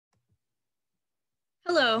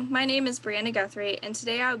Hello, my name is Brianna Guthrie, and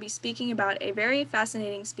today I will be speaking about a very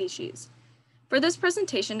fascinating species. For this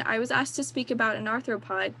presentation, I was asked to speak about an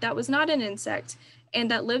arthropod that was not an insect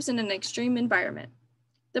and that lives in an extreme environment.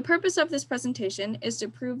 The purpose of this presentation is to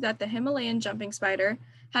prove that the Himalayan jumping spider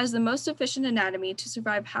has the most efficient anatomy to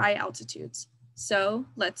survive high altitudes. So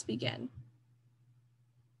let's begin.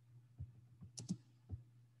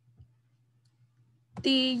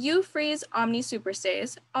 The Euophrys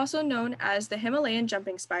omnisuperstes, also known as the Himalayan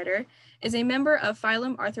jumping spider, is a member of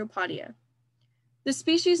phylum Arthropoda. The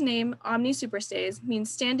species name omnisuperstes means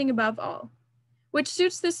standing above all, which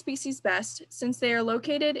suits this species best since they are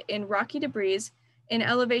located in rocky debris in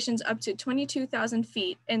elevations up to 22,000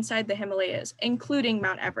 feet inside the Himalayas, including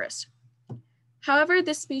Mount Everest. However,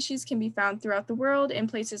 this species can be found throughout the world in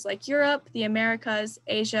places like Europe, the Americas,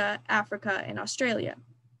 Asia, Africa, and Australia.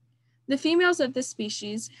 The females of this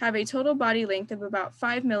species have a total body length of about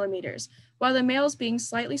 5 millimeters, while the males being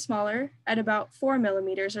slightly smaller at about 4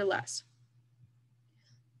 millimeters or less.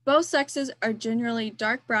 Both sexes are generally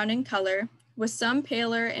dark brown in color, with some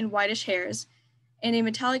paler and whitish hairs, and a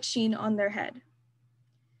metallic sheen on their head.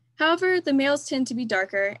 However, the males tend to be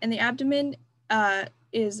darker, and the abdomen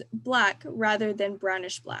is black rather than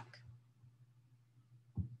brownish black.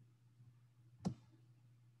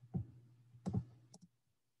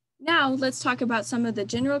 Now, let's talk about some of the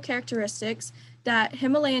general characteristics that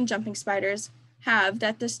Himalayan jumping spiders have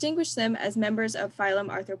that distinguish them as members of phylum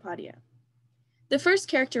Arthropoda. The first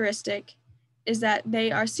characteristic is that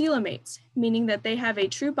they are coelomates, meaning that they have a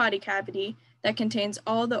true body cavity that contains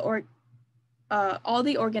all the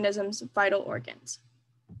organism's vital organs.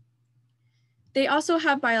 They also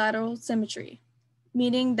have bilateral symmetry,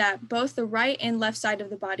 meaning that both the right and left side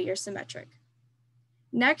of the body are symmetric.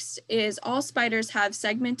 Next is all spiders have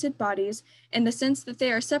segmented bodies in the sense that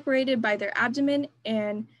they are separated by their abdomen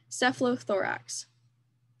and cephalothorax.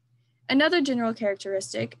 Another general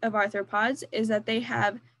characteristic of arthropods is that they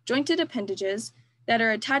have jointed appendages that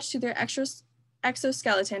are attached to their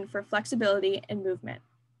exoskeleton for flexibility and movement.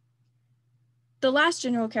 The last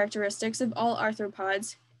general characteristics of all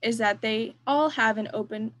arthropods is that they all have an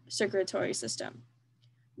open circulatory system.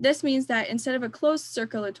 This means that instead of a closed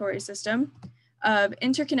circulatory system of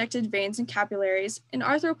interconnected veins and capillaries, an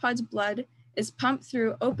arthropod's blood is pumped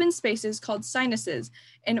through open spaces called sinuses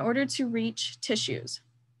in order to reach tissues.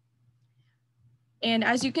 And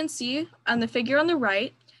as you can see on the figure on the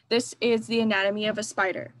right, this is the anatomy of a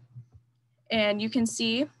spider. And you can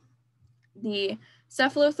see the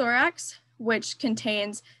cephalothorax, which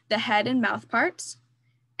contains the head and mouth parts,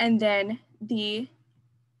 and then the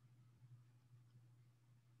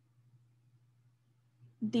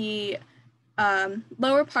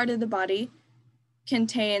lower part of the body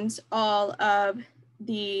contains all of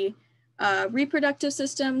the reproductive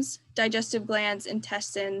systems, digestive glands,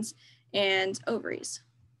 intestines, and ovaries.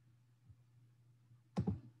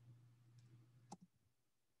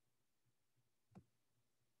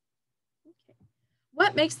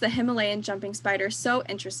 What makes the Himalayan jumping spider so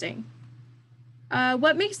interesting?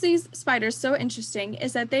 What makes these spiders so interesting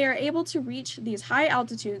is that they are able to reach these high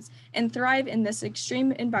altitudes and thrive in this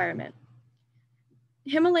extreme environment.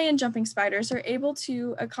 Himalayan jumping spiders are able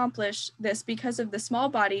to accomplish this because of the small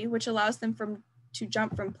body, which allows them to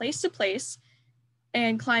jump from place to place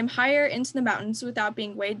and climb higher into the mountains without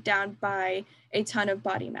being weighed down by a ton of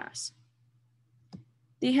body mass.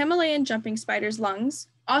 The Himalayan jumping spider's lungs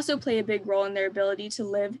also play a big role in their ability to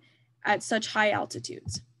live at such high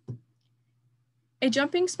altitudes. A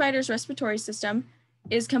jumping spider's respiratory system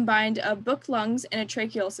is combined of booked lungs and a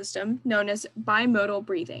tracheal system known as bimodal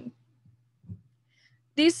breathing.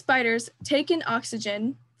 These spiders take in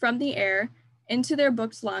oxygen from the air into their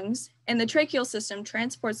booked lungs, and the tracheal system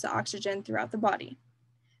transports the oxygen throughout the body.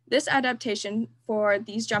 This adaptation for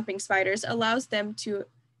these jumping spiders allows them to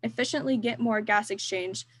efficiently get more gas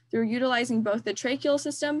exchange through utilizing both the tracheal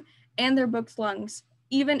system and their booked lungs,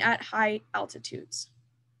 even at high altitudes.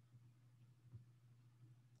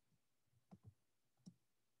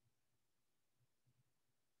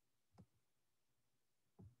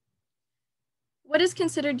 What is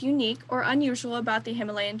considered unique or unusual about the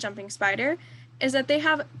Himalayan jumping spider is that they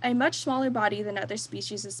have a much smaller body than other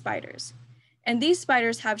species of spiders, and these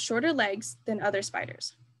spiders have shorter legs than other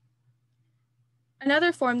spiders.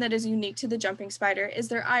 Another form that is unique to the jumping spider is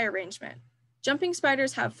their eye arrangement. Jumping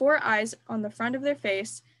spiders have 4 eyes on the front of their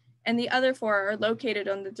face, and the other 4 are located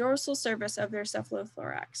on the dorsal surface of their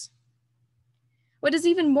cephalothorax. What is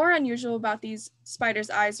even more unusual about these spiders'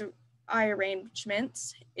 eye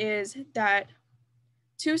arrangements is that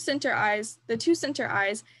the two center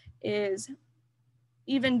eyes is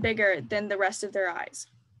even bigger than the rest of their eyes.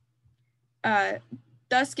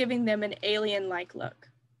 thus giving them an alien-like look.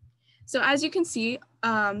 So as you can see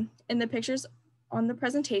in the pictures on the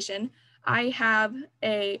presentation, I have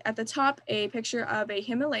at the top a picture of a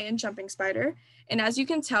Himalayan jumping spider. And as you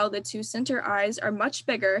can tell, the two center eyes are much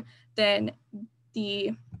bigger than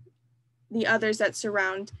the others that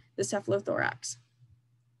surround the cephalothorax.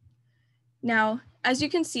 Now, as you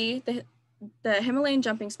can see, the Himalayan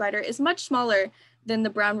jumping spider is much smaller than the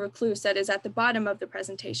brown recluse that is at the bottom of the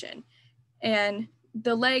presentation. And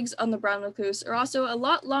the legs on the brown recluse are also a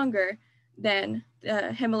lot longer than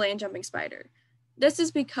the Himalayan jumping spider. This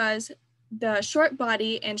is because the short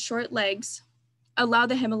body and short legs allow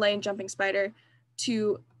the Himalayan jumping spider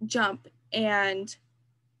to jump a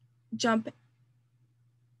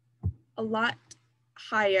lot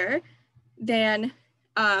higher than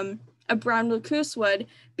a brown recluse would,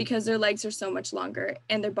 because their legs are so much longer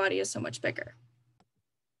and their body is so much bigger.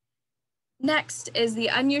 Next is the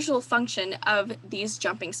unusual function of these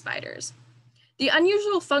jumping spiders. The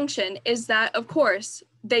unusual function is that, of course,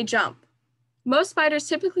 they jump. Most spiders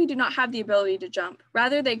typically do not have the ability to jump.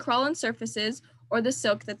 Rather, they crawl on surfaces or the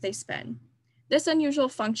silk that they spin. This unusual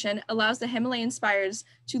function allows the Himalayan spiders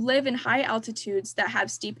to live in high altitudes that have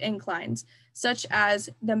steep inclines, such as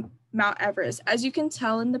the Mount Everest. As you can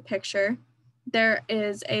tell in the picture, there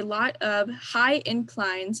is a lot of high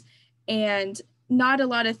inclines and not a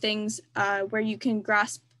lot of things where you can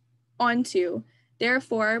grasp onto.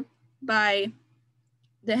 Therefore, by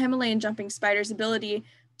the Himalayan jumping spider's ability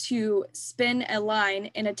to spin a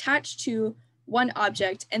line and attach to one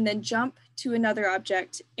object and then jump to another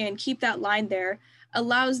object and keep that line there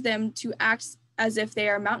allows them to act as if they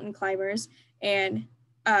are mountain climbers and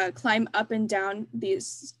climb up and down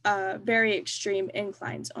these very extreme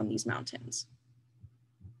inclines on these mountains.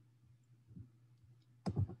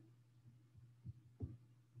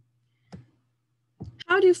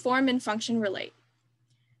 How do form and function relate?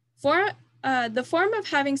 The form of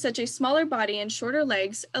having such a smaller body and shorter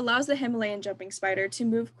legs allows the Himalayan jumping spider to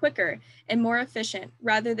move quicker and more efficient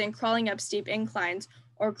rather than crawling up steep inclines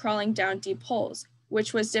or crawling down deep holes,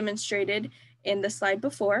 which was demonstrated in the slide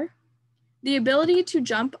before. The ability to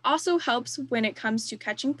jump also helps when it comes to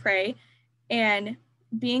catching prey and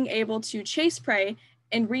being able to chase prey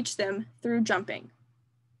and reach them through jumping.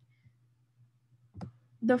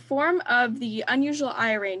 The form of the unusual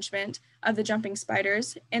eye arrangement of the jumping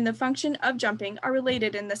spiders and the function of jumping are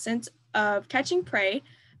related in the sense of catching prey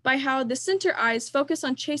by how the center eyes focus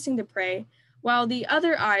on chasing the prey, while the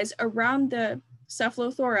other eyes around the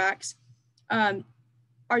cephalothorax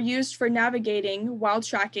are used for navigating while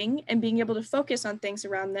tracking and being able to focus on things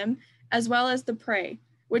around them, as well as the prey,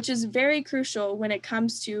 which is very crucial when it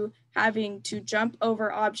comes to having to jump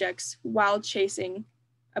over objects while chasing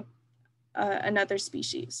another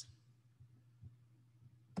species.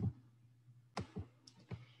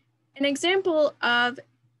 An example of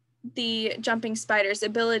the jumping spider's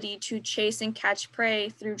ability to chase and catch prey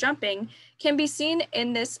through jumping can be seen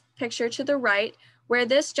in this picture to the right, where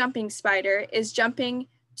this jumping spider is jumping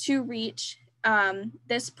to reach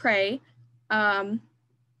this prey, and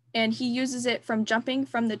he uses it from jumping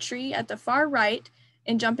from the tree at the far right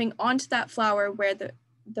and jumping onto that flower where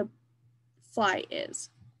the fly is.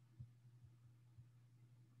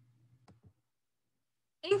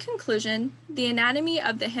 In conclusion, the anatomy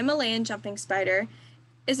of the Himalayan jumping spider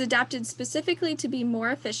is adapted specifically to be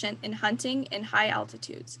more efficient in hunting in high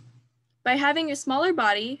altitudes. By having a smaller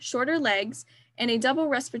body, shorter legs, and a double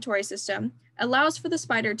respiratory system, allows for the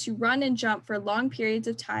spider to run and jump for long periods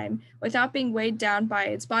of time without being weighed down by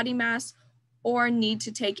its body mass or need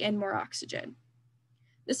to take in more oxygen.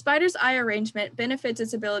 The spider's eye arrangement benefits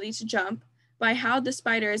its ability to jump by how the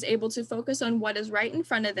spider is able to focus on what is right in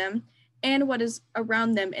front of them and what is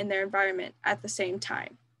around them in their environment at the same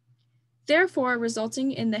time, therefore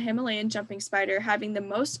resulting in the Himalayan jumping spider having the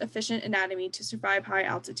most efficient anatomy to survive high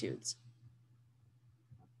altitudes.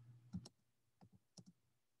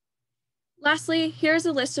 Lastly, here's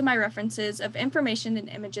a list of my references of information and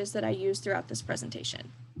images that I used throughout this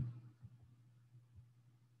presentation.